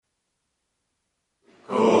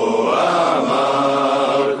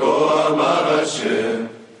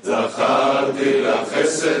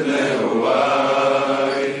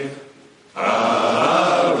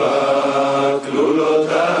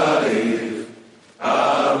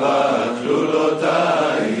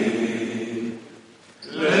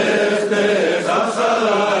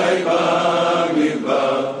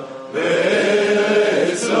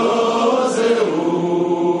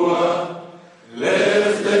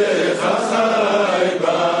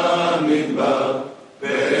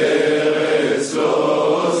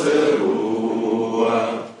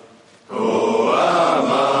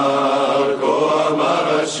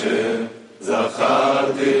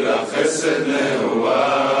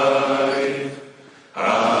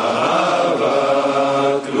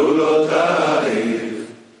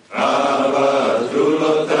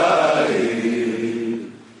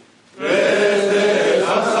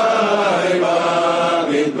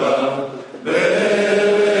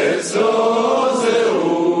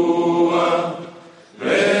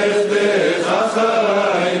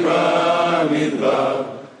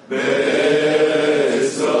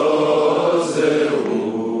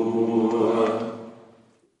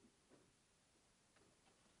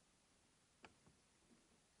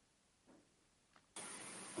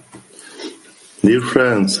Dear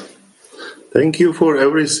friends, thank you for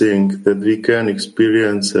everything that we can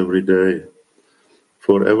experience every day,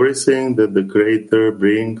 for everything that the Creator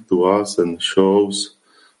brings to us and shows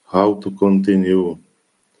how to continue.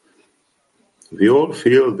 We all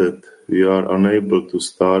feel that we are unable to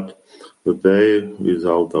start the day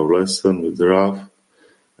without our lesson with Rav,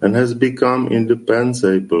 and has become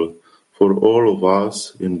indispensable for all of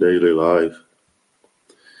us in daily life.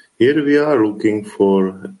 Here we are looking for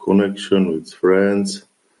a connection with friends,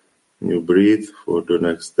 new breath for the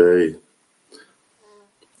next day.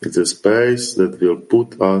 It's a space that will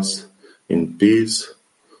put us in peace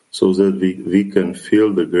so that we can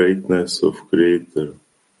feel the greatness of Creator.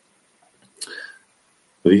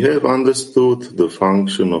 We have understood the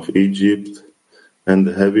function of Egypt and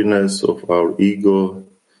the heaviness of our ego,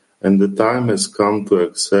 and the time has come to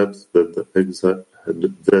accept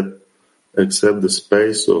accept the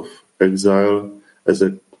space of exile as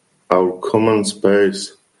our common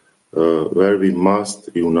space where we must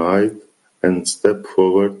unite and step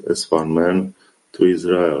forward as one man to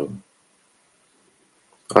Israel.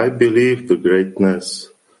 I believe the greatness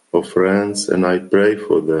of friends and I pray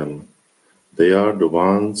for them. They are the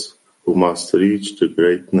ones who must reach the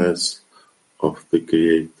greatness of the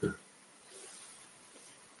Creator.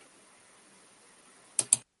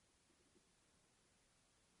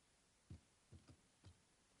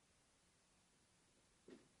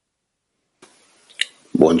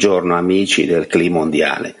 Buongiorno amici del CLI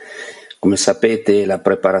mondiale. Come sapete, la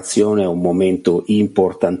preparazione è un momento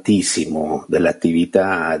importantissimo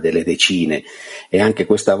dell'attività delle decine e anche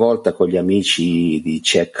questa volta con gli amici di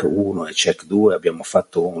Check 1 e Check 2 abbiamo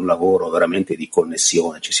fatto un lavoro veramente di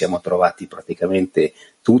connessione. Ci siamo trovati praticamente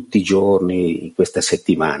tutti i giorni in questa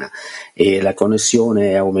settimana e la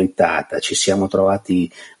connessione è aumentata. Ci siamo trovati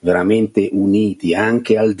veramente uniti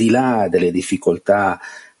anche al di là delle difficoltà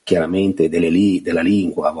chiaramente della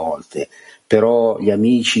lingua a volte, però gli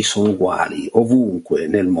amici sono uguali ovunque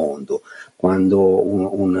nel mondo. Quando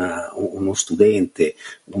uno studente,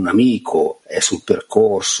 un amico è sul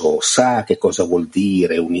percorso, sa che cosa vuol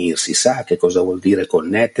dire unirsi, sa che cosa vuol dire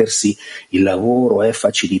connettersi, il lavoro è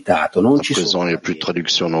facilitato. Non ci sono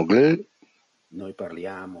Noi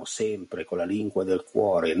parliamo sempre con la lingua del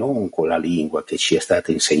cuore, non con la lingua che ci è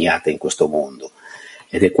stata insegnata in questo mondo.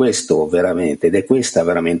 Ed è questa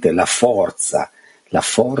veramente la forza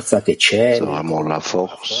che c'è. C'est vraiment la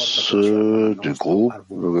force du groupe,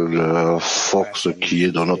 la force qui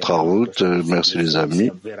est dans notre route. Merci les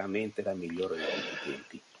amis.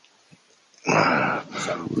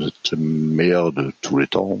 Vous êtes meilleurs de tous les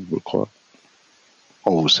temps, je crois.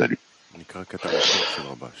 On vous salue.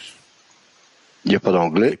 Il n'y a pas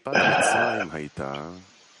d'anglais.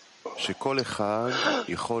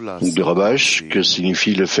 De Rabash, que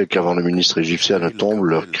signifie le fait qu'avant le ministre égyptien ne tombe,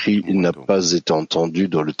 leur cri n'a pas été entendu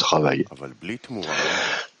dans le travail.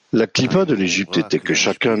 La clipa de l'Égypte était que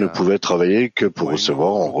chacun ne pouvait travailler que pour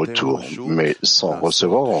recevoir en retour. Mais sans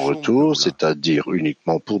recevoir en retour, c'est-à-dire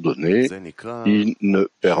uniquement pour donner, ils ne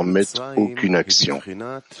permettent aucune action.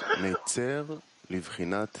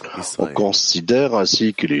 On considère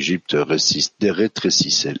ainsi que l'Égypte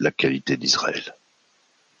rétrécissait la qualité d'Israël.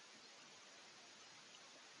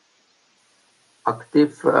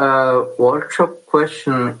 Active workshop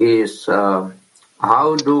question is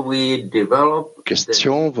how do we develop.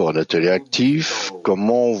 Question pour un atelier actif.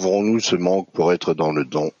 Comment ouvrons-nous ce manque pour être dans le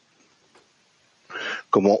don?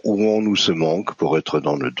 Comment ouvrons-nous ce manque pour être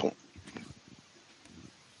dans le don?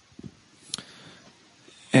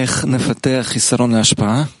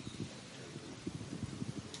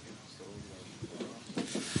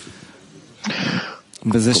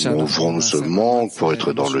 Comment ouvrons-nous ce manque pour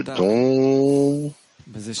être dans le don?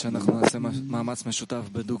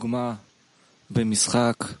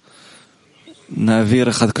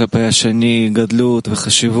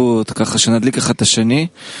 Il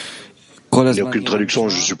n'y a aucune traduction.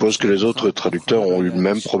 Je suppose que les autres traducteurs ont eu le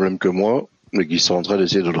même problème que moi, mais qu'ils sont en train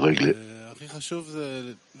d'essayer de le régler.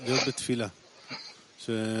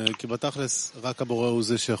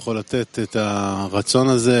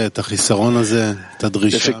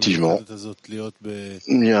 Effectivement,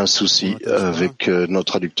 il y a un souci avec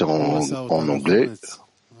notre traducteur en anglais.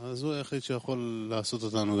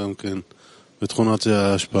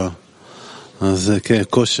 אז זה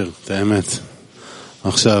כושר, את האמת.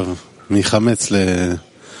 עכשיו, מחמץ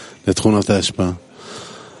לתכונות ההשפעה.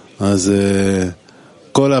 אז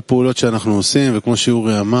כל הפעולות שאנחנו עושים, וכמו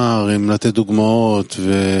שאורי אמר, עם לתת דוגמאות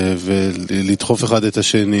ולדחוף אחד את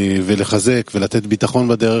השני ולחזק ולתת ביטחון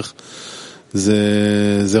בדרך,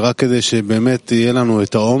 זה רק כדי שבאמת יהיה לנו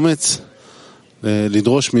את האומץ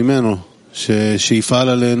לדרוש ממנו שיפעל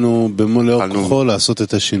עלינו במלוא כוחו לעשות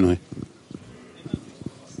את השינוי.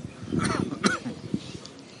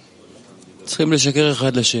 צריכים לשקר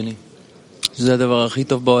אחד לשני. שזה הדבר הכי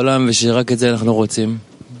טוב בעולם ושרק את זה אנחנו רוצים.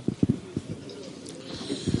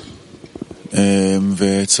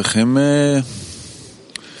 וצריכים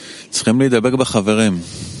להידבק בחברים.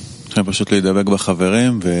 צריכים פשוט להידבק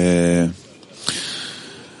בחברים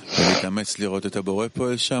ולהתאמץ לראות את הבורא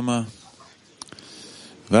פועל שם.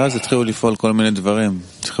 ואז התחילו לפעול כל מיני דברים.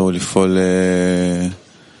 התחילו לפעול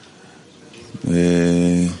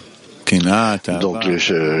donc les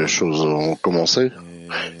choses ont commencé.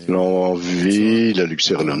 L'envie, la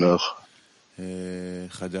luxure et l'honneur.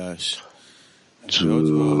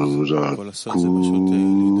 Tout d'un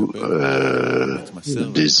coup,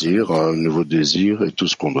 désir, un nouveau désir, et tout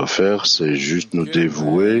ce qu'on doit faire, c'est juste nous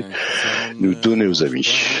dévouer, nous donner aux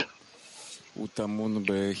amis.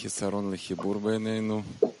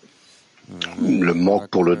 Le manque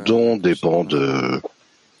pour le don dépend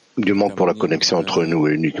du manque pour la connexion entre nous,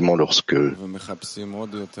 et uniquement lorsque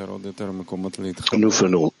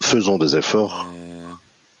nous faisons des efforts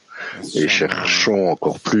et cherchons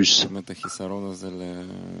encore plus,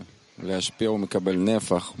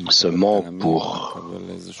 ce manque pour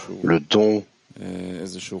le don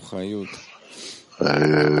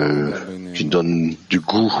qui donne du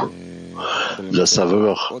goût, de la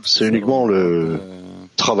saveur, c'est uniquement le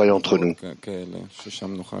travail entre nous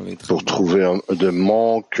pour trouver des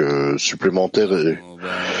manques supplémentaires et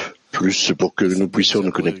plus pour que nous puissions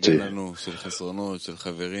nous connecter.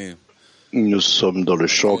 Nous sommes dans le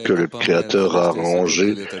champ que le Créateur a arrangé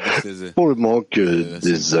pour le manque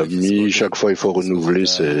des amis. Chaque fois, il faut renouveler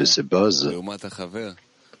ses bases.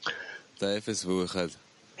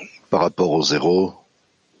 Par rapport au zéro,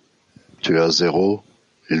 tu es à zéro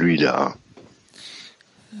et lui, il est à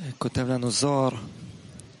 1. Zohar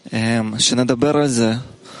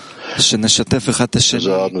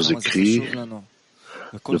nous écrit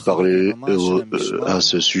de parler à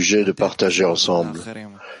ce sujet, de partager ensemble.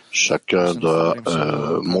 Chacun doit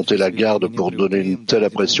monter la garde pour donner une telle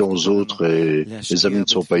impression aux autres, et les amis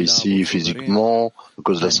ne sont pas ici physiquement à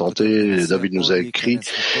cause de la santé. David nous a écrit,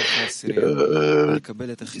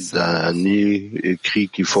 Dani écrit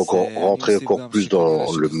qu'il faut rentrer encore plus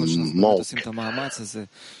dans le manque.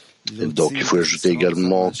 Donc il faut ajouter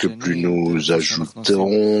également que plus nous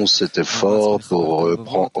ajoutons cet effort pour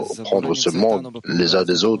prendre ce manque les uns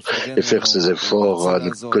des autres et faire ces efforts à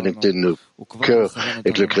nous connecter nos cœurs,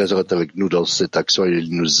 et que le Créateur est avec nous dans cette action et il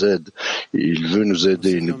nous aide, il veut nous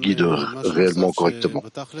aider, il nous guide réellement correctement.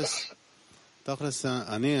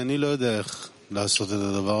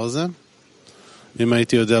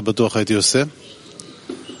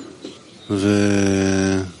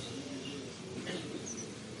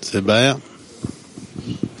 זה בעיה.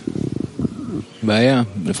 בעיה,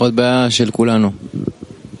 לפחות בעיה של כולנו.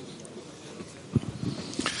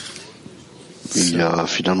 Il y a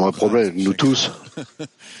finalement un problème, nous tous.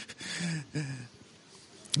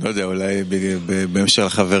 לא יודע, אולי בהמשך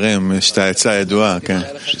לחברים יש את העצה הידועה, כן?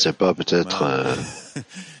 Je ne sais pas, peut-être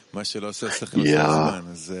il y a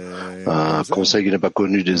un conseil qui n'est pas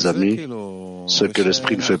connu des amis. Ce que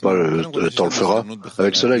l'esprit ne fait pas, le temps le fera.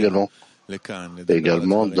 Avec cela également. Et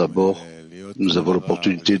également, d'abord, nous avons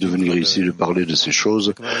l'opportunité de venir ici, de parler de ces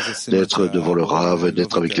choses, d'être devant le Rav,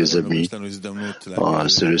 d'être avec les amis.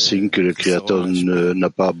 C'est le signe que le Créateur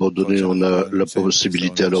n'a pas abandonné. On a la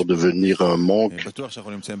possibilité alors de venir à un manque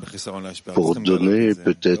pour donner.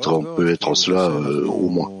 Peut-être on peut être en cela au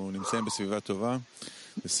moins.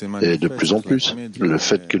 Et de plus en plus, le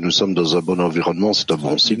fait que nous sommes dans un bon environnement, c'est un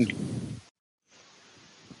bon signe.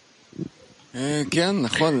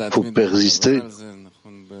 Il faut persister.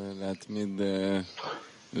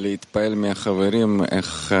 להתפעל מהחברים,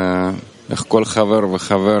 איך כל חבר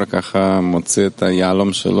וחבר ככה מוצא את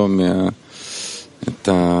היעלום שלו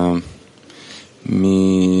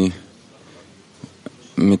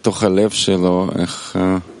מתוך הלב שלו,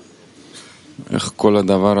 איך כל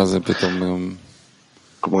הדבר הזה פתאום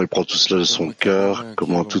comment il prend tout cela de son cœur,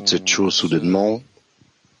 comment toute cette chose soudainement.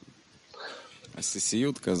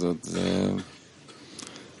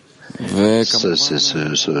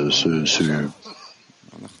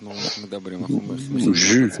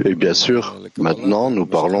 Jus. Et bien sûr, maintenant, nous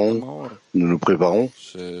nous préparons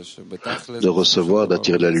de recevoir,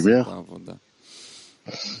 d'attirer la lumière.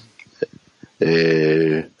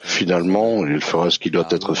 Et finalement, il fera ce qui doit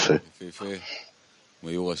être fait.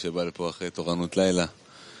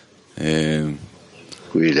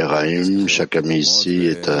 Oui, les Raïm, chaque ami ici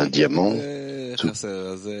est un diamant.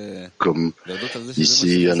 Comme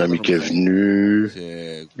ici, un ami qui est venu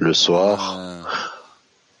le soir.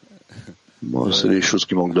 Bon, c'est les choses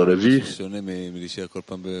qui manquent dans la vie.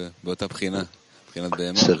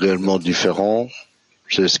 C'est réellement différent.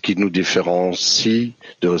 C'est ce qui nous différencie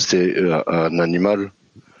de rester un animal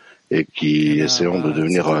et qui essayons de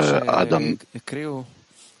devenir Adam.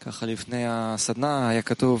 Dans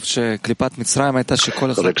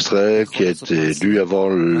l'extrait qui a été lu avant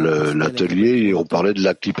l'atelier, on parlait de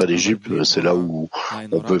la Klippa d'Égypte. C'est là où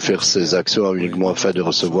on peut faire ses actions uniquement afin de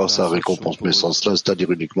recevoir sa récompense. Mais sans cela,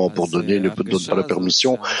 c'est-à-dire uniquement pour donner, ne donne pas la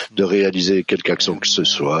permission de réaliser quelque action que ce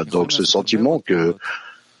soit. Donc ce sentiment que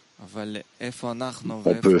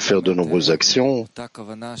on peut faire de nombreuses actions.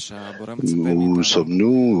 Où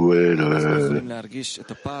sommes-nous? Où est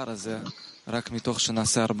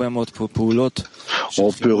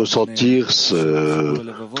on peut ressentir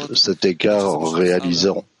cet écart en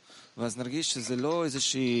réalisant.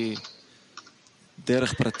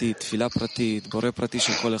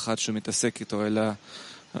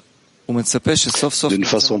 D'une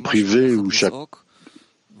façon privée où chacun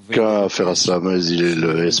fera ça, mais il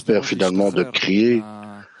espère finalement de crier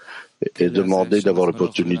et demander d'avoir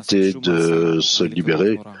l'opportunité de se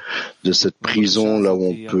libérer de cette prison là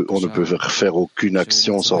où on ne peut faire aucune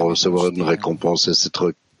action sans recevoir une récompense. Et cette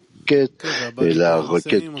requête est la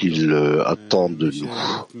requête qu'il attend de nous.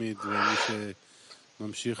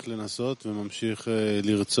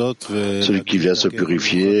 Celui qui vient se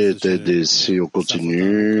purifier, et si on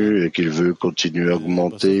continue et qu'il veut continuer à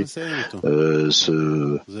augmenter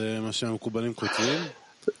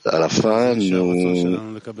à la fin,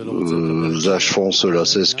 nous achevons cela.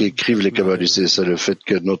 C'est ce qu'écrivent les kabbalistes. C'est le fait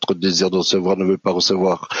que notre désir de recevoir ne veut pas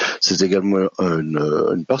recevoir. C'est également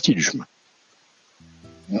une partie du chemin.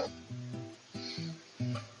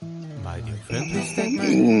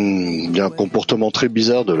 Il y a un comportement très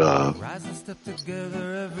bizarre de la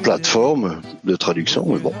plateforme de traduction,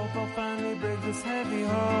 mais bon.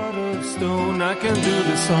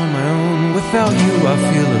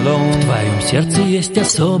 В твоем сердце есть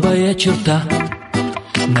особая черта,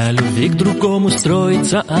 на любви к другому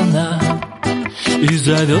строится она, и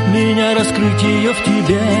зовет меня раскрыть ее в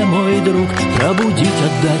тебе, мой друг, пробудить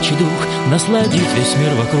отдачи дух, насладить весь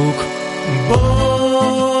мир вокруг.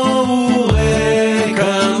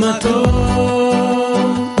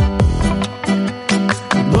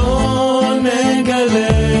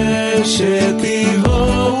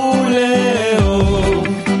 שתבואו לאור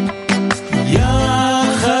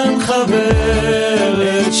יחד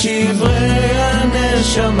חבר את שברי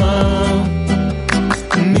הנשמה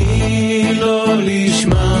מי לא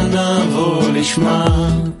לשמה נבוא לשמה.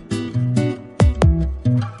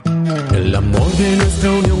 El amor de nuestra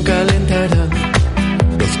unión calentará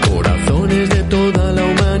los corazones de toda la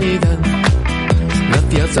humanidad.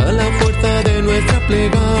 Gracias a la fuerza de nuestra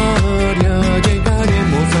plegaria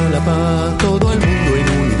llegaremos a la paz, todo el mundo en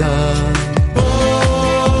unidad.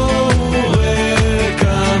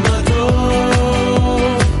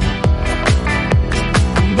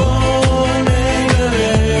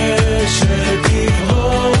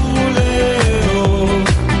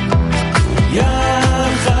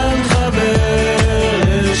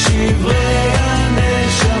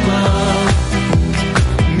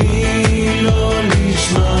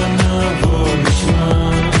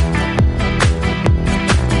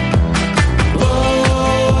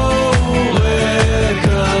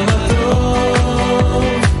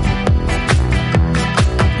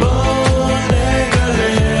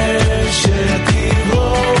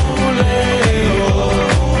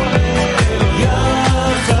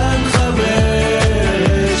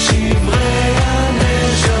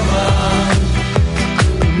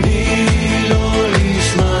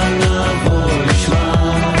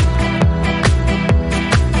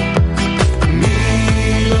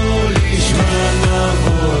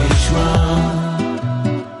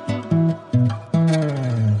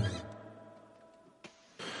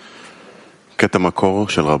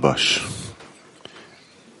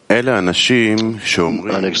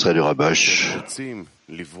 Un extrait du Rabash.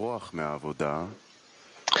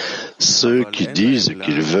 Ceux qui disent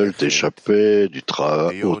qu'ils veulent échapper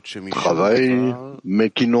au travail, mais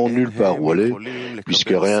qui n'ont nulle part où aller,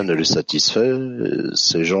 puisque rien ne les satisfait,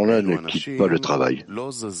 ces gens-là ne quittent pas le travail.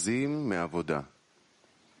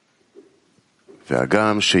 Bien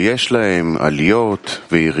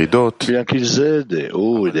qu'ils aient des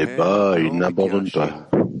hauts et des bas, ils n'abandonnent pas.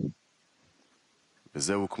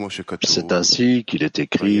 C'est ainsi qu'il est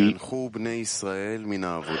écrit: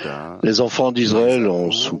 les enfants d'Israël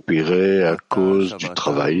ont soupiré à cause du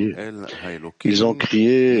travail. Ils ont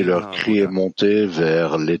crié et leur cri est monté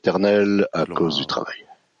vers l'Éternel à cause du travail.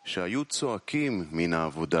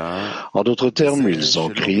 En d'autres termes, ils ont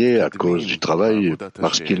crié à cause du travail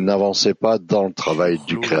parce qu'ils n'avançaient pas dans le travail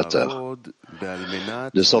du Créateur,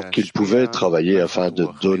 de sorte qu'ils pouvaient travailler afin de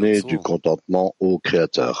donner du contentement au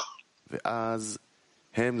Créateur. À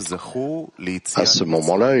ce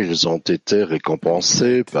moment-là, ils ont été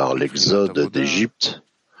récompensés par l'exode d'Égypte.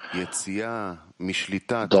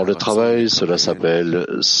 Dans le travail, cela s'appelle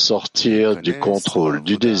sortir du contrôle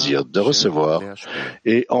du désir de recevoir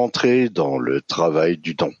et entrer dans le travail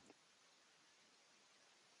du don.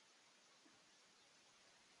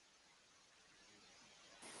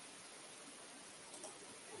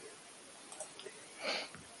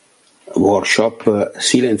 Workshop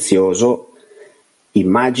silenzioso.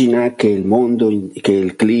 Immagina che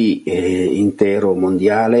il CLI intero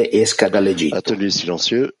mondiale esca dall'Egitto. Atelier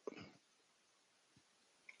silencieux.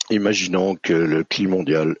 Imaginons que le CLI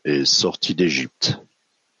mondial est sorti d'Égypte.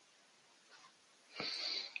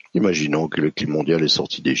 Imaginons que le CLI mondial est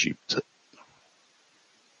sorti d'Égypte.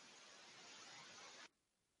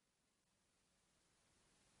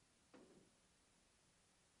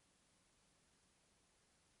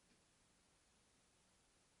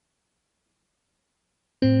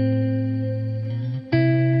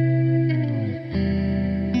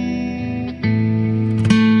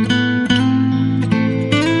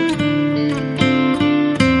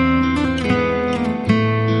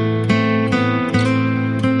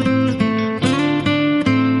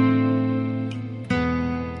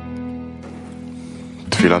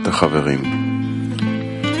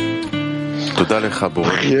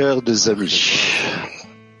 Prière des amis.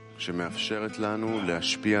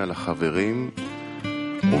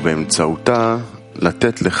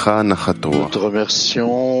 Nous te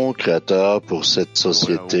remercions, Créateur, pour cette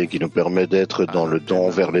société qui nous permet d'être dans le don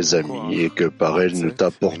vers les amis et que par elle nous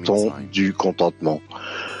t'apportons du contentement.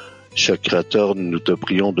 Cher Créateur, nous te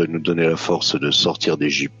prions de nous donner la force de sortir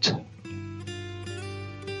d'Égypte.